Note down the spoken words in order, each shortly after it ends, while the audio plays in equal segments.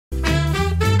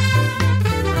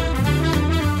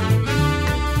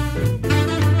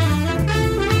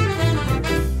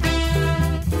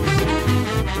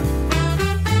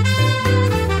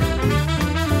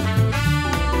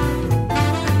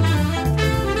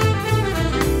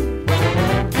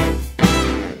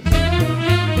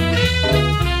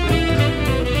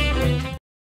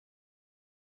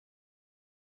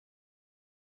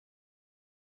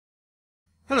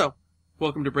Hello,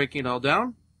 welcome to Breaking It All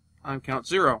Down. I'm Count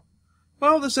Zero.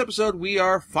 Well, this episode we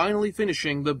are finally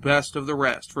finishing the best of the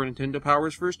rest for Nintendo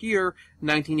Power's first year,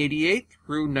 1988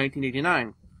 through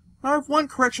 1989. I have one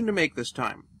correction to make this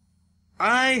time.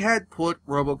 I had put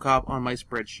RoboCop on my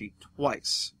spreadsheet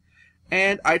twice,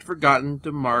 and I'd forgotten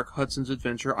to mark Hudson's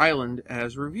Adventure Island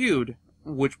as reviewed,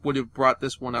 which would have brought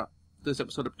this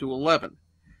episode up to 11.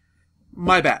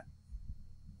 My bad.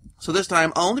 So this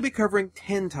time, I'll only be covering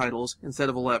 10 titles instead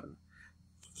of 11.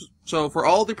 So for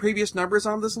all the previous numbers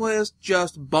on this list,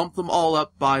 just bump them all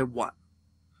up by 1.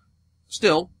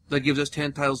 Still, that gives us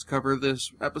 10 titles to cover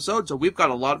this episode, so we've got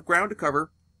a lot of ground to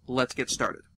cover. Let's get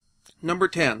started. Number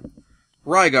 10,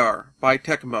 Rygar by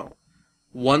Tecmo.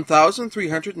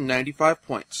 1,395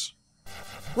 points.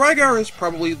 Rygar is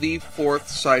probably the fourth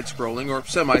side-scrolling, or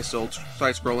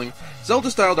semi-side-scrolling,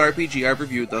 Zelda-styled RPG I've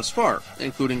reviewed thus far,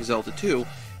 including Zelda 2,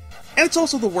 and it's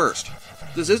also the worst.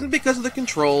 This isn't because of the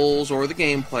controls or the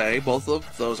gameplay, both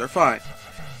of those are fine.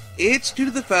 It's due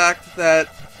to the fact that,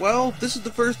 well, this is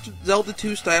the first Zelda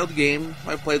 2 styled game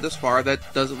I've played thus far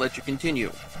that doesn't let you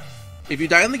continue. If you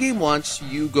die in the game once,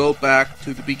 you go back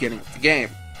to the beginning of the game.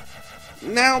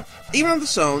 Now, even on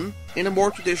its own, in a more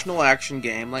traditional action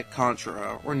game like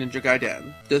Contra or Ninja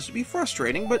Gaiden, this would be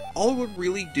frustrating, but all it would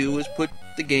really do is put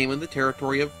the game in the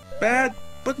territory of bad,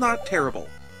 but not terrible.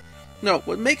 No,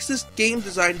 what makes this game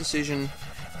design decision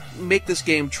make this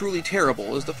game truly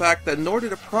terrible is the fact that in order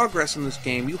to progress in this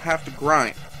game, you have to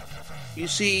grind. You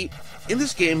see, in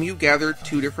this game you gather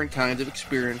two different kinds of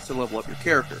experience to level up your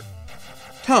character.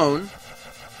 Tone,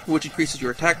 which increases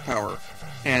your attack power,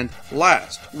 and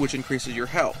Last, which increases your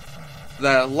health.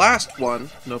 The last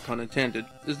one, no pun intended,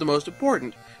 is the most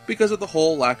important, because of the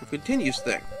whole lack of continues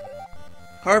thing.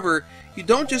 However, you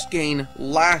don't just gain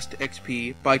Last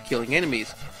XP by killing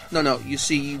enemies. No, you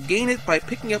see, you gain it by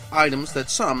picking up items that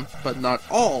some, but not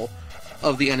all,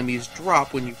 of the enemies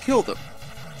drop when you kill them.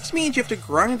 This means you have to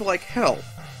grind like hell.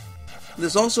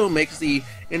 This also makes the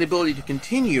inability to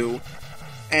continue,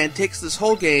 and takes this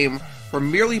whole game from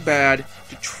merely bad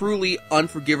to truly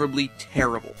unforgivably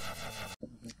terrible.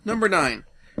 Number 9,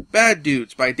 Bad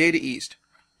Dudes by Data East.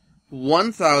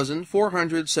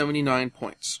 1,479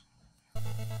 points.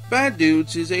 Bad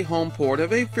Dudes is a home port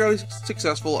of a fairly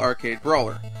successful arcade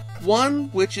brawler. One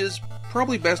which is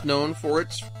probably best known for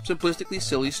its simplistically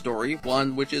silly story,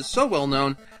 one which is so well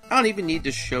known I don't even need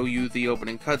to show you the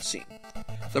opening cutscene.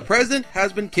 The president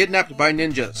has been kidnapped by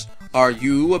ninjas. Are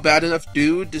you a bad enough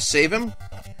dude to save him?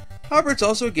 However, it's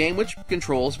also a game which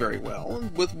controls very well,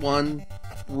 with one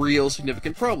real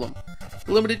significant problem.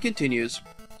 Limited continues.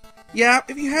 Yeah,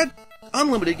 if you had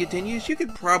unlimited continues, you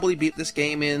could probably beat this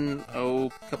game in,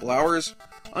 a couple hours.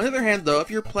 On the other hand, though,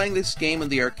 if you're playing this game in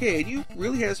the arcade, you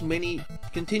really have as many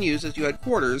continues as you had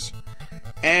quarters,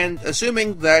 and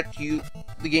assuming that the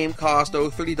game cost,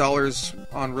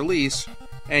 $30 on release,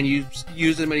 and you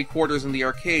used as many quarters in the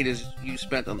arcade as you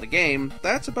spent on the game,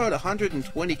 that's about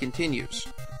 120 continues.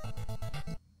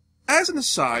 As an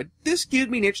aside, this gives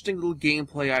me an interesting little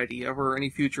gameplay idea for any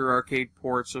future arcade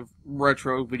ports of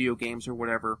retro video games or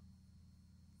whatever.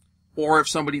 Or if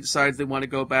somebody decides they want to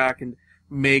go back and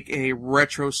make a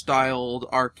retro-styled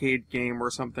arcade game or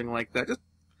something like that. Just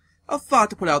a thought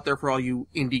to put out there for all you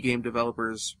indie game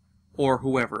developers or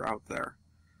whoever out there.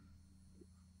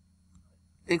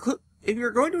 If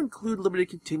you're going to include limited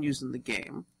continues in the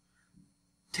game,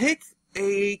 take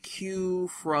a cue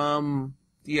from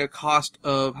the cost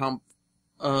of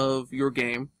your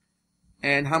game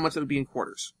and how much it would be in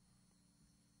quarters,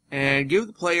 and give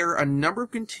the player a number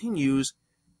of continues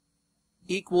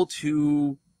equal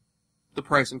to the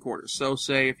price in quarters. So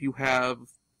say if your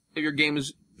game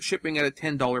is shipping at a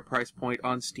 $10 price point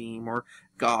on Steam or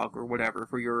GOG or whatever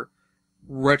for your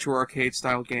retro arcade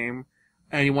style game,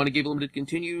 and you want to give limited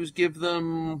continues, give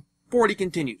them 40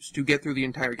 continues to get through the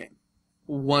entire game.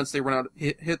 Once they run out,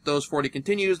 hit those 40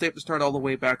 continues, they have to start all the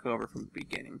way back over from the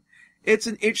beginning. It's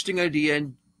an interesting idea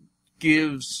and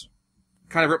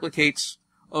kind of replicates,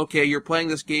 okay, you're playing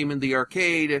this game in the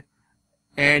arcade,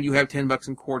 and you have $10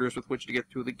 in quarters with which to get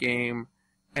through the game,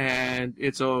 and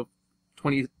it's a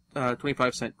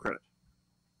 25-cent credit.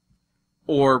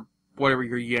 Or whatever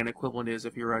your yen equivalent is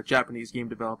if you're a Japanese game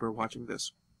developer watching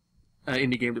this.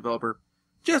 Indie game developer.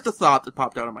 Just a thought that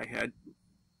popped out of my head.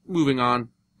 Moving on,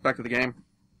 back to the game.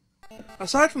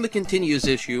 Aside from the continues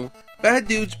issue, Bad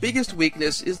Dude's biggest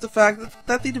weakness is the fact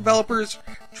that the developers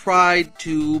tried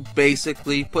to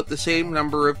basically put the same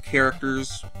number of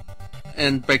characters,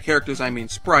 and by characters I mean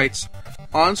sprites,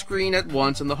 on screen at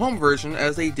once in the home version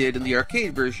as they did in the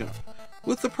arcade version,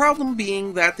 with the problem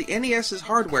being that the NES's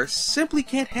hardware simply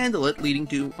can't handle it, leading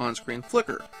to on-screen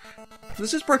flicker.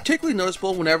 This is particularly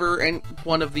noticeable whenever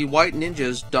one of the white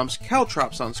ninjas dumps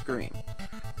caltrops on screen.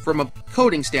 From a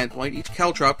coding standpoint, each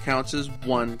caltrop counts as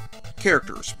one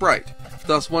character or sprite.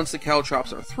 Thus, once the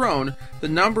caltrops are thrown, the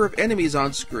number of enemies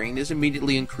on screen is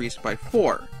immediately increased by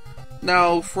 4.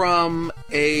 Now, from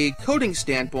a coding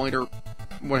standpoint, or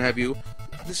what have you,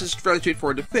 this is fairly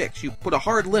straightforward to fix. You put a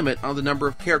hard limit on the number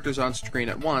of characters on screen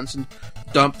at once and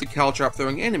dump the caltrop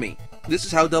throwing enemy. This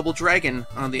is how Double Dragon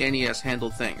on the NES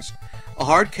handled things. A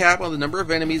hard cap on the number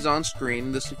of enemies on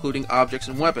screen, this including objects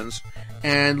and weapons,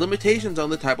 and limitations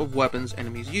on the type of weapons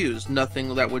enemies use.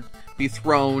 Nothing that would be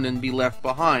thrown and be left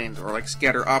behind, or like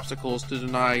scatter obstacles to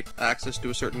deny access to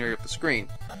a certain area of the screen.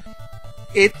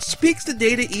 It speaks to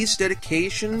Data East's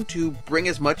dedication to bringing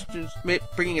as much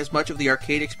of the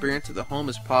arcade experience to the home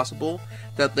as possible,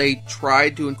 that they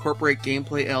tried to incorporate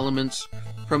gameplay elements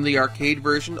from the arcade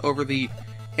version over the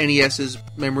NES's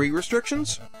memory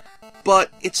restrictions,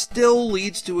 but it still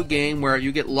leads to a game where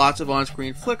you get lots of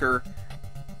on-screen flicker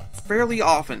fairly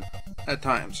often at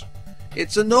times.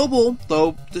 It's a noble,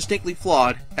 though distinctly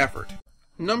flawed, effort.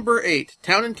 Number 8,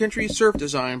 Town & Country Surf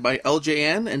Design by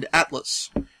LJN and Atlas.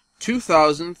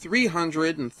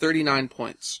 2,339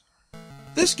 points.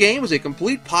 This game is a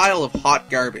complete pile of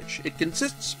hot garbage. It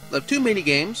consists of 2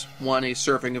 mini-games, one a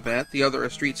surfing event, the other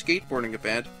a street skateboarding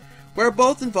event, where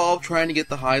both involve trying to get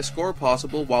the highest score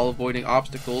possible while avoiding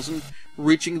obstacles and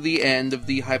reaching the end of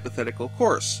the hypothetical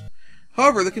course.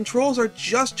 However, the controls are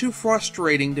just too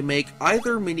frustrating to make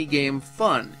either minigame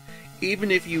fun,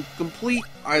 even if you complete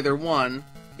either one.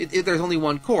 There's only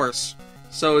one course,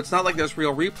 so it's not like there's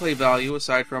real replay value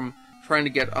aside from trying to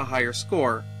get a higher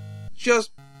score.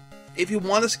 Just, if you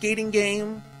want a skating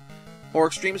game, or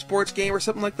extreme sports game or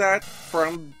something like that,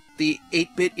 from the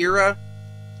 8-bit era,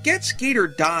 get Skate or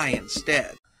Die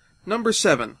instead. Number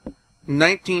 7,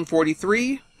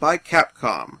 1943 by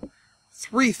Capcom.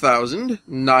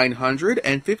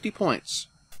 3,950 points.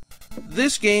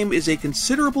 This game is a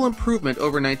considerable improvement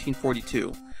over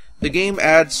 1942. The game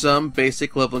adds some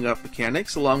basic leveling up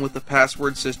mechanics along with the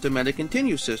password system and a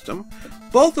continue system,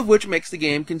 both of which makes the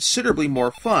game considerably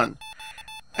more fun,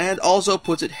 and also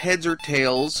puts it heads or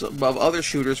tails above other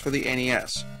shooters for the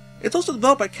NES. It's also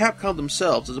developed by Capcom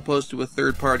themselves as opposed to a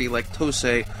third party like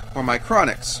Tosei or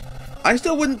Micronix. I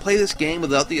still wouldn't play this game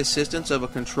without the assistance of a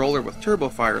controller with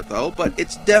TurboFire though, but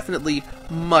it's definitely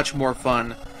much more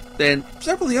fun than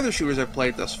several of the other shooters I've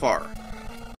played thus far.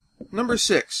 Number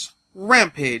 6,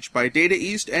 Rampage by Data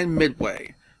East and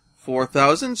Midway.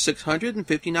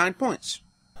 4,659 points.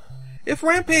 If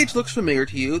Rampage looks familiar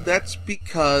to you, that's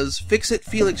because Fix-It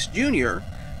Felix Jr.,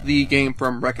 the game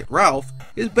from Wreck-It Ralph,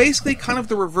 is basically kind of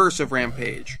the reverse of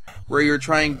Rampage, where you're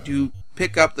trying to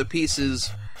pick up the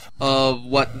pieces of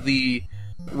what the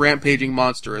rampaging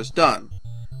monster has done.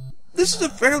 This is a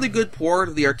fairly good port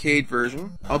of the arcade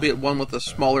version, albeit one with a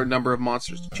smaller number of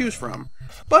monsters to choose from,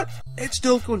 but it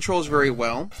still controls very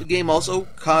well. The game also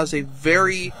has a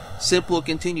very simple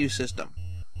continue system.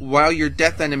 While your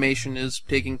death animation is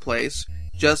taking place,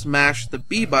 just mash the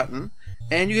B button,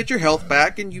 and you get your health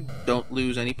back and you don't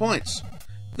lose any points.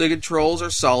 The controls are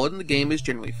solid and the game is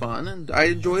generally fun, and I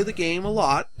enjoy the game a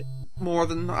lot, more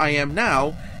than I am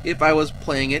now if I was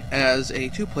playing it as a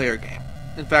 2-player game.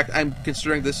 In fact, I'm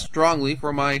considering this strongly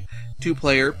for my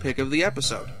 2-player pick of the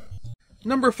episode.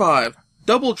 Number 5,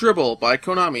 Double Dribble by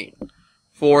Konami.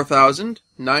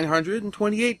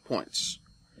 4,928 points.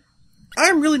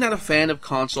 I'm really not a fan of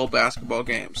console basketball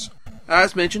games.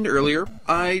 As mentioned earlier,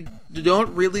 I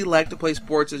don't really like to play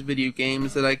sports as video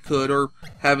games that I could or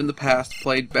have in the past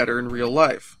played better in real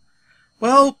life.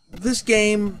 Well, this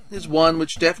game is one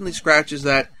which definitely scratches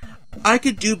that I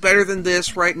could do better than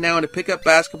this right now in a pickup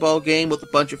basketball game with a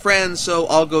bunch of friends, so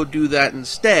I'll go do that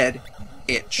instead.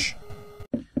 Itch.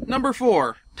 Number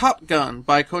 4, Top Gun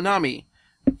by Konami.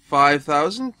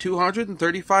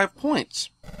 5,235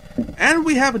 points. And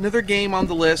we have another game on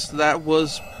the list that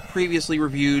was previously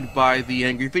reviewed by the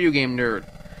Angry Video Game Nerd.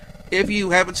 If you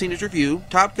haven't seen his review,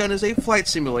 Top Gun is a flight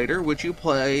simulator which you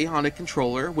play on a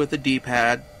controller with a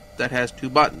D-pad that has 2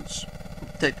 buttons.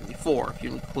 Technically 4 if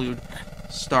you include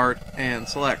start and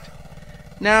select.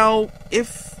 Now,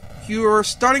 if you're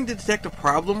starting to detect a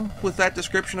problem with that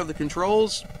description of the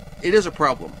controls, it is a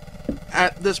problem.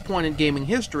 At this point in gaming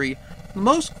history,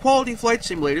 most quality flight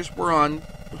simulators were on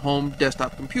home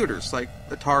desktop computers like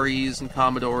Ataris and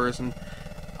Commodores and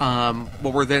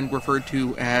what were then referred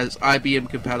to as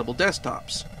IBM-compatible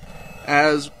desktops.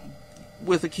 As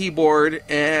with a keyboard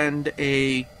and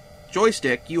a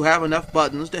joystick, you have enough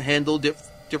buttons to handle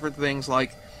different things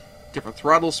like different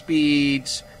throttle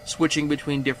speeds, switching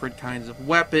between different kinds of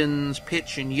weapons,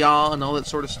 pitch and yaw, and all that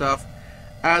sort of stuff.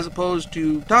 as opposed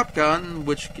to Top Gun,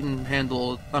 which can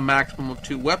handle a maximum of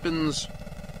 2 weapons,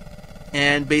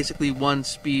 and basically 1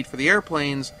 speed for the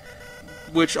airplanes,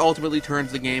 which ultimately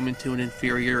turns the game into an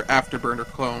inferior Afterburner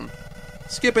clone.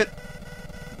 Skip it!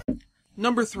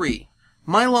 Number 3.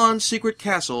 Milon's Secret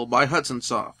Castle by Hudson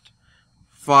Soft.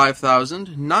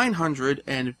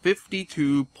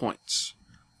 5,952 points.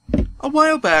 A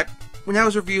while back, when I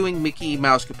was reviewing Mickey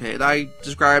Mousecapade, I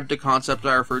described a concept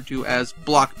I referred to as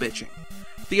block bitching.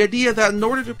 The idea that in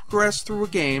order to progress through a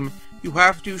game, you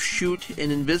have to shoot an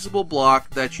invisible block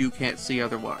that you can't see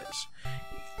otherwise.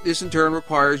 This in turn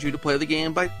requires you to play the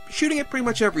game by shooting at pretty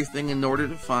much everything in order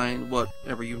to find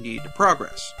whatever you need to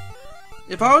progress.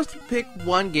 If I was to pick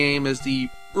one game as the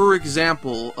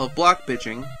example of block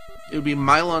bitching, it would be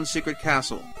Milon's Secret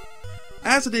Castle.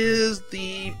 As it is,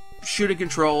 the shooting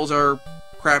controls are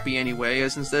crappy anyway,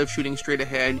 as instead of shooting straight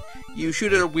ahead, you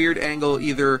shoot at a weird angle,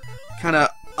 either kind of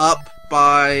up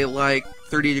by like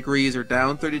 30 degrees or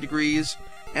down 30 degrees,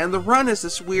 and the run is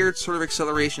this weird sort of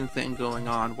acceleration thing going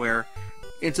on where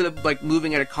instead of like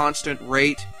moving at a constant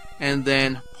rate and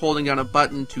then holding down a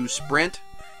button to sprint,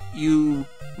 you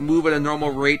move at a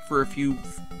normal rate for a few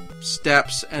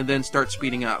steps and then start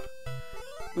speeding up,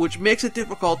 which makes it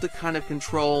difficult to kind of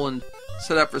control and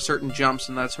set up for certain jumps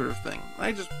and that sort of thing.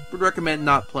 I just would recommend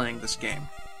not playing this game.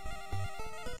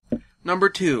 Number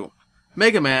 2.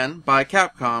 Mega Man by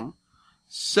Capcom.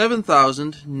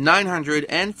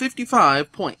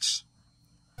 7,955 points.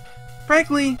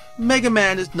 Frankly, Mega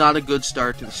Man is not a good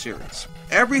start to the series.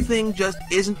 Everything just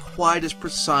isn't quite as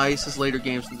precise as later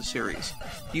games in the series.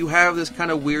 You have this kind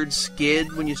of weird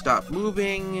skid when you stop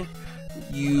moving,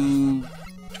 you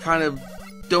kind of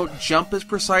don't jump as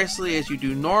precisely as you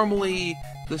do normally,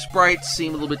 the sprites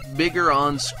seem a little bit bigger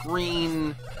on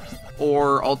screen,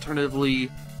 or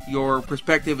alternatively, your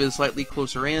perspective is slightly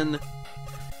closer in.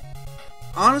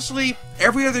 Honestly,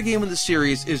 every other game in the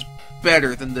series is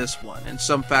better than this one, in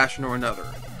some fashion or another.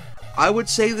 I would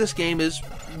say this game is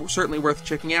certainly worth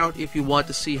checking out if you want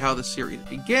to see how the series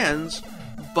begins,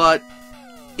 but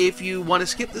if you want to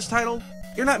skip this title,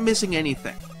 you're not missing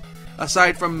anything.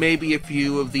 Aside from maybe a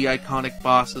few of the iconic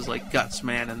bosses like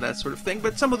Gutsman and that sort of thing,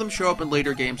 but some of them show up in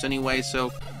later games anyway,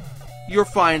 so you're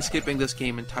fine skipping this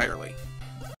game entirely.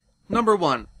 Number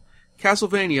 1.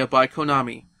 Castlevania by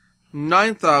Konami.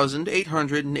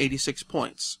 9,886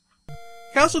 points.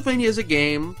 Castlevania is a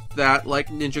game that, like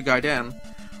Ninja Gaiden,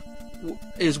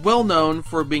 is well known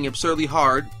for being absurdly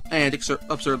hard and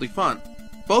absurdly fun.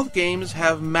 Both games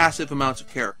have massive amounts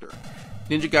of character.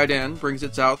 Ninja Gaiden brings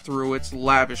its out through its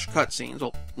lavish cutscenes,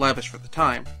 well, lavish for the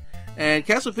time, and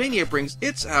Castlevania brings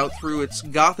its out through its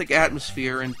gothic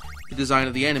atmosphere and the design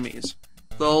of the enemies.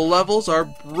 The levels are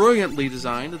brilliantly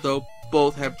designed, though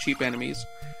both have cheap enemies.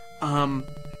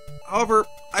 However,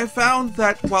 I found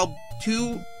that while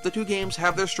the two games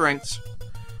have their strengths,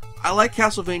 I like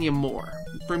Castlevania more.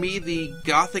 For me, the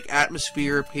gothic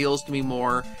atmosphere appeals to me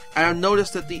more, and I've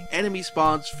noticed that the enemy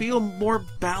spawns feel more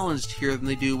balanced here than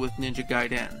they do with Ninja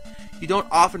Gaiden. You don't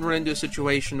often run into a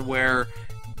situation where,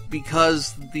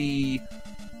 because the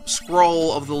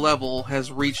scroll of the level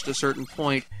has reached a certain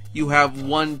point, you have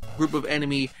one group of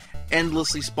enemy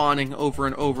endlessly spawning over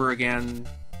and over again,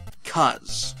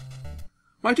 'cause.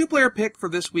 My 2-player pick for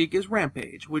this week is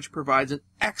Rampage, which provides an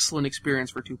excellent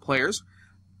experience for 2 players.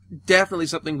 Definitely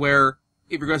something where,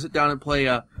 if you're going to sit down and play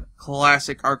a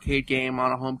classic arcade game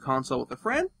on a home console with a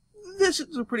friend, this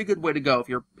is a pretty good way to go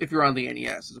if you're on the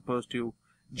NES, as opposed to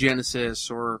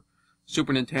Genesis or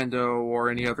Super Nintendo or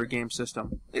any other game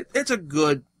system. It's a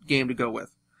good game to go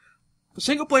with. The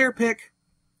single-player pick,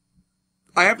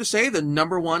 I have to say the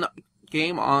number 1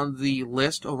 game on the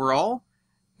list overall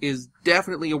is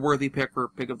definitely a worthy pick for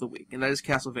Pick of the Week, and that is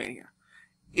Castlevania.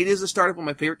 It is the start of one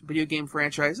of my favorite video game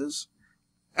franchises.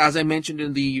 As I mentioned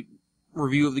in the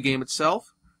review of the game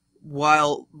itself,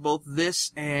 while both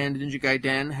this and Ninja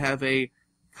Gaiden have a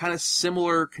kind of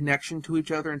similar connection to each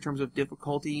other in terms of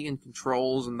difficulty and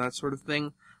controls and that sort of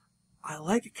thing, I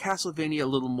like Castlevania a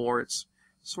little more. It's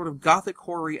sort of gothic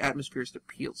horror atmosphere that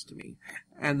appeals to me.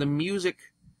 And the music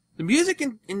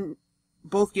in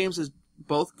both games is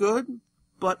both good,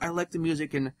 but I like the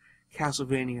music in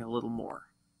Castlevania a little more.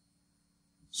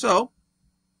 So,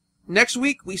 next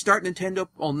week we start Nintendo.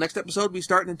 Well, next episode we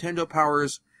start Nintendo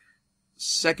Power's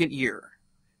 2nd year,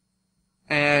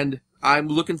 and I'm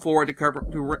looking forward to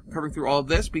covering through all of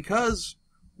this because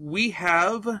we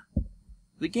have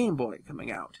the Game Boy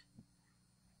coming out,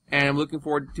 and I'm looking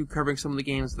forward to covering some of the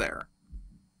games there.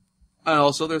 And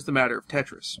also, there's the matter of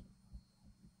Tetris.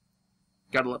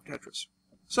 Gotta love Tetris.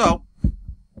 So,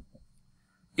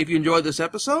 if you enjoyed this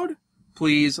episode,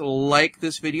 please like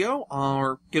this video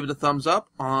or give it a thumbs up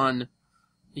on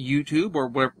YouTube or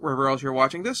wherever else you're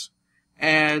watching this.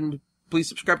 And please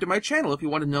subscribe to my channel if you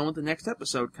want to know when the next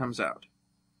episode comes out.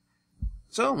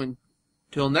 So,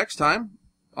 until next time,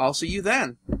 I'll see you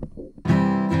then.